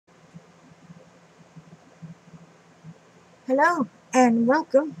Hello and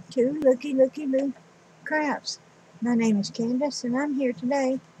welcome to Looky Looky Loo Crafts. My name is Candace and I'm here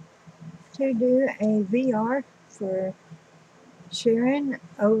today to do a VR for Sharon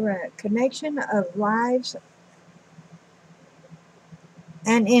over a connection of lives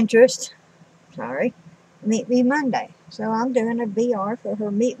and interest. Meet Me Monday. So I'm doing a VR for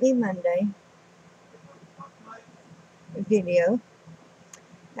her Meet Me Monday video,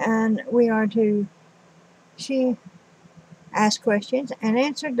 and she asked questions and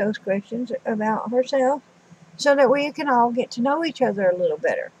answered those questions about herself so that we can all get to know each other a little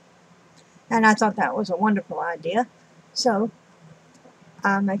better. And I thought that was a wonderful idea. So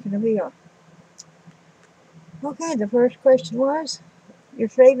I'm making a video. Okay, the first question was your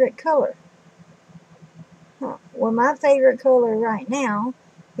favorite color. Well, my favorite color right now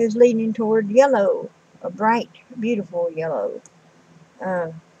is leaning toward yellow, a bright, beautiful yellow.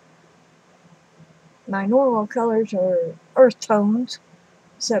 Uh, my normal colors are earth tones,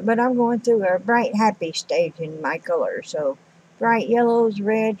 but I'm going through a bright, happy stage in my colors. So bright yellows,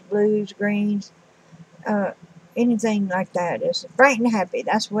 reds, blues, greens, anything like that is bright and happy.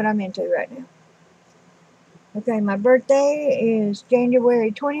 That's what I'm into right now. Okay, my birthday is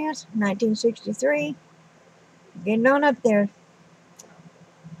January 20th, 1963. Getting on up there.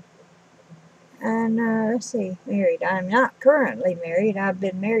 And let's see, married. I'm not currently married. I've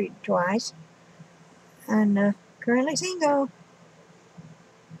been married twice. And currently single.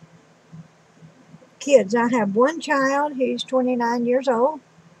 Kids. I have one child. He's 29 years old.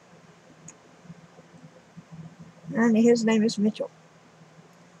 And his name is Mitchell.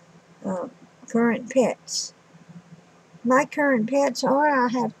 Current pets. My current pets are, I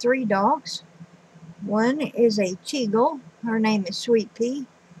have 3 dogs. One is a Cheagle. Her name is Sweet Pea.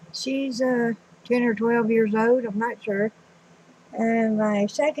 She's 10 or 12 years old. I'm not sure. And my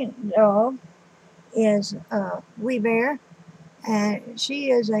second dog is Wee Bear. And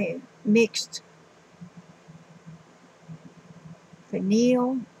she is a mixed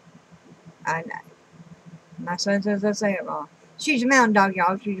Finial. I know. My son says I say it wrong. She's a mountain dog,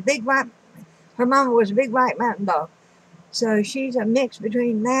 y'all. She's a big white. Her mama was a big white mountain dog. So she's a mix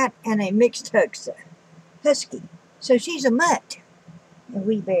between that and a mixed husky. So she's a mutt, a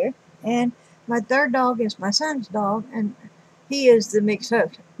Wee Bear. And my third dog is my son's dog, and he is the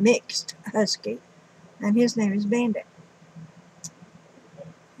mixed husky. And his name is Bandit.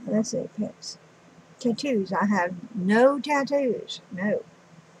 Let's see, pets. Tattoos. I have no tattoos. No.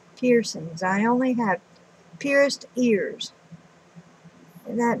 Piercings. I only have pierced ears.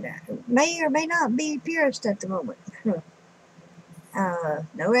 That may or may not be pierced at the moment. No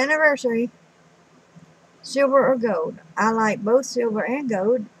anniversary. Silver or gold. I like both silver and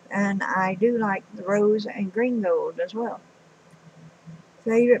gold, and I do like the rose and green gold as well.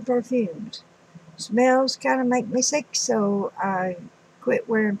 Favorite perfumes. Smells kind of make me sick, so I quit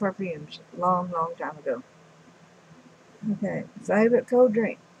wearing perfumes long time ago. Okay, favorite cold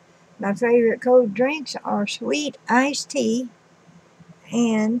drink. My favorite cold drinks are sweet iced tea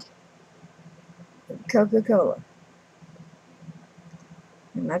and Coca-Cola.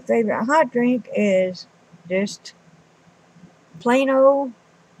 And my favorite hot drink is just plain old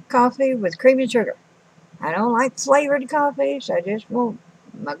coffee with cream and sugar. I don't like flavored coffee, so I just want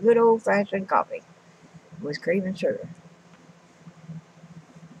my good old-fashioned coffee with cream and sugar.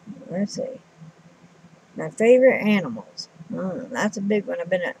 Let's see. My favorite animals. That's a big one. I've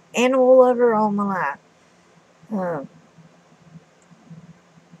been an animal lover all my life.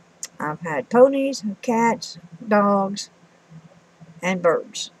 I've had ponies, cats, dogs, and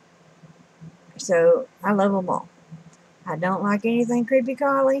birds. So I love them all. I don't like anything creepy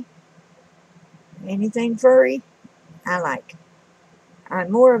crawly. Anything furry, I like.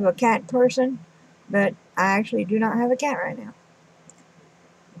 I'm more of a cat person, but I actually do not have a cat right now.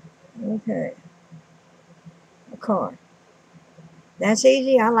 Okay. A car. That's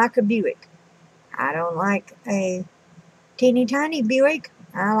easy. I like a Buick. I don't like a teeny tiny Buick.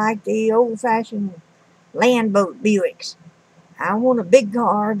 I like the old-fashioned land boat Buicks. I want a big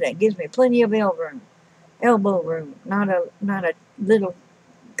car that gives me plenty of elbow room, not a little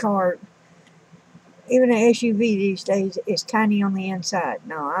car. Even an SUV these days is tiny on the inside.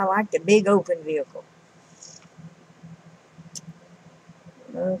 No, I like the big open vehicle.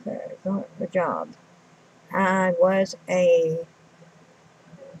 Okay, the job. I was a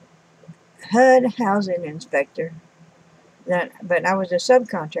HUD housing inspector. But I was a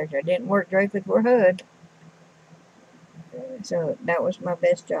subcontractor. I didn't work directly for HUD. So that was my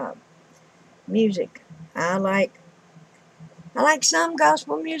best job. Music. I like some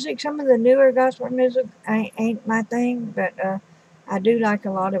gospel music. Some of the newer gospel music ain't my thing, but I do like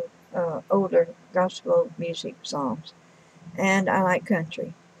a lot of older gospel music songs. and I like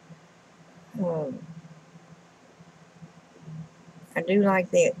country. Um, I do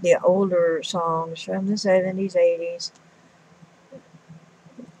like the older songs from the 70s, 80s.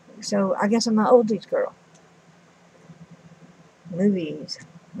 So I guess I'm an oldies girl. Movies.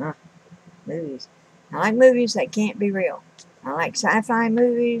 Uh, movies. I like movies that can't be real. I like sci-fi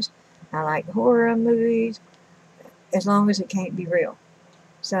movies. I like horror movies, as long as it can't be real.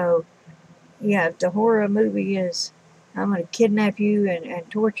 So, yeah, if the horror movie is, I'm going to kidnap you and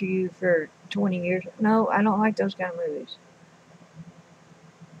torture you for 20 years. No, I don't like those kind of movies.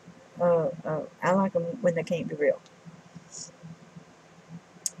 I like them when they can't be real.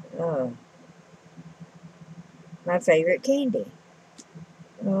 Uh, my favorite candy.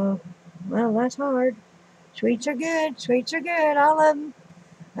 Uh, well, that's hard. Sweets are good. Sweets are good. All of them.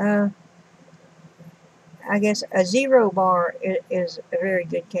 Uh, I guess a zero bar is a very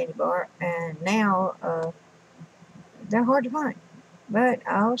good candy bar, and now they're hard to find. But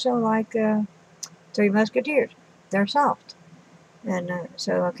I also like Three Musketeers. They're soft, and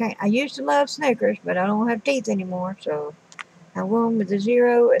so okay. I used to love Snickers, but I don't have teeth anymore, so I won with the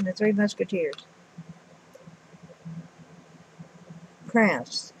Zero and the Three Musketeers.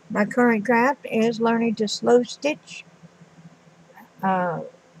 Crafts. My current craft is learning to slow stitch, uh,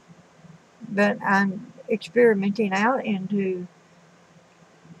 but I'm experimenting out into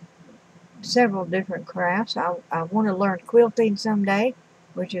several different crafts. I want to learn quilting someday,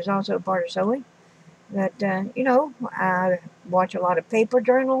 which is also part of sewing. But, I watch a lot of paper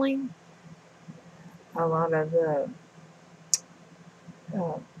journaling, a lot of uh,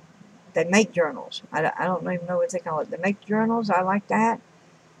 they make journals. I don't even know what they call it. They make journals. I like that.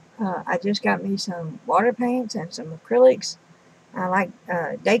 I just got me some water paints and some acrylics. I like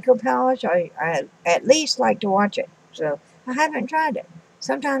deco polish. I at least like to watch it. So I haven't tried it.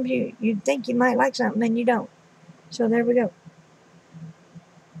 Sometimes you think you might like something and you don't. So there we go.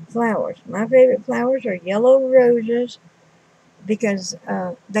 Flowers. My favorite flowers are yellow roses because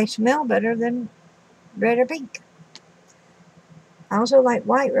they smell better than red or pink. I also like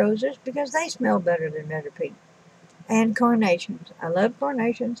white roses because they smell better than red or pink. And carnations. I love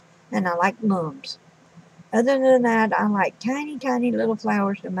carnations and I like mums. Other than that, I like tiny, tiny little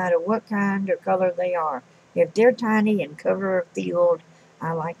flowers no matter what kind or color they are. If they're tiny and cover a field,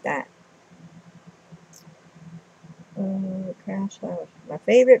 I like that. Crash flowers. My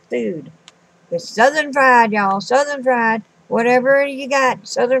favorite food is Southern fried, y'all. Southern fried. Whatever you got,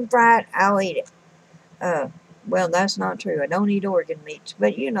 Southern fried, I'll eat it. Uh, well, that's not true. I don't eat organ meats,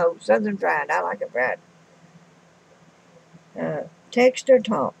 but Southern fried. I like it fried. Uh, Text or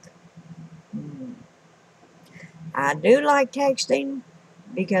talk. Mm. I do like texting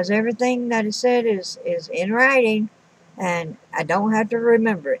because everything that is said is in writing and I don't have to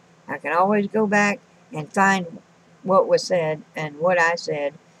remember it. I can always go back and find what was said and what I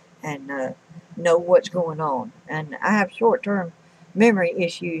said and know what's going on. And I have short term memory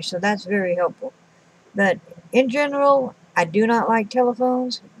issues, so that's very helpful. But in general, I do not like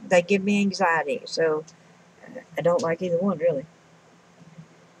telephones. They give me anxiety, so I don't like either one really.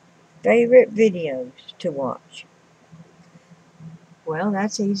 Favorite videos to watch? Well,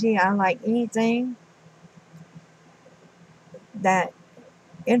 that's easy. I like anything that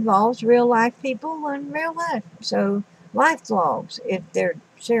involves real life people and real life. So, life vlogs, if they're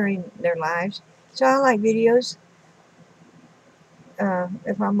sharing their lives. So, I like videos.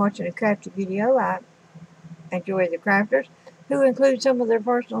 If I'm watching a crafty video, I enjoy the crafters who include some of their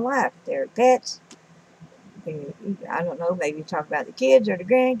personal life, their pets. I don't know, maybe talk about the kids or the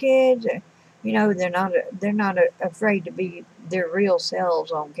grandkids. Or, they're not afraid to be their real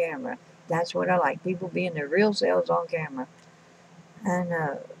selves on camera. That's what I like. People being their real selves on camera. And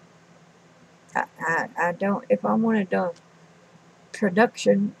I don't, if I wanted to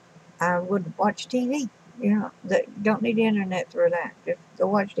production, I would watch TV. Don't need the internet for that. Just go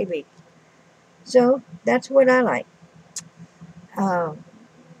watch TV. So that's what I like. Um,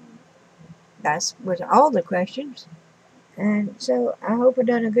 that's was all the questions. And so I hope I've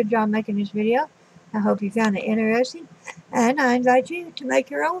done a good job making this video. I hope you found it interesting. And I invite you to make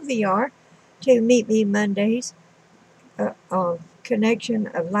your own VR to Meet Me Mondays of Connection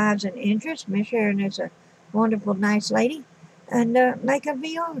of Lives and Interests. Miss Sharon is a wonderful, nice lady. And make a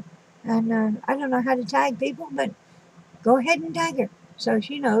VR. And I don't know how to tag people, but go ahead and tag her so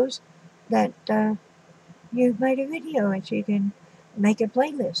she knows that you've made a video and she can make a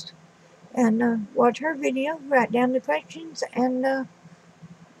playlist. And watch her video, write down the questions, and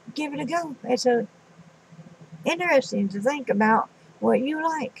give it a go. It's interesting to think about what you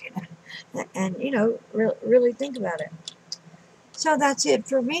like and, really think about it. So that's it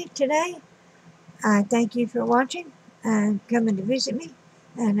for me today. I thank you for watching. coming to visit me.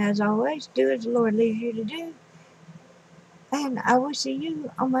 And as always, do as the Lord leads you to do. And I will see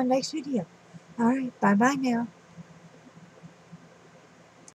you on my next video. All right, bye-bye now.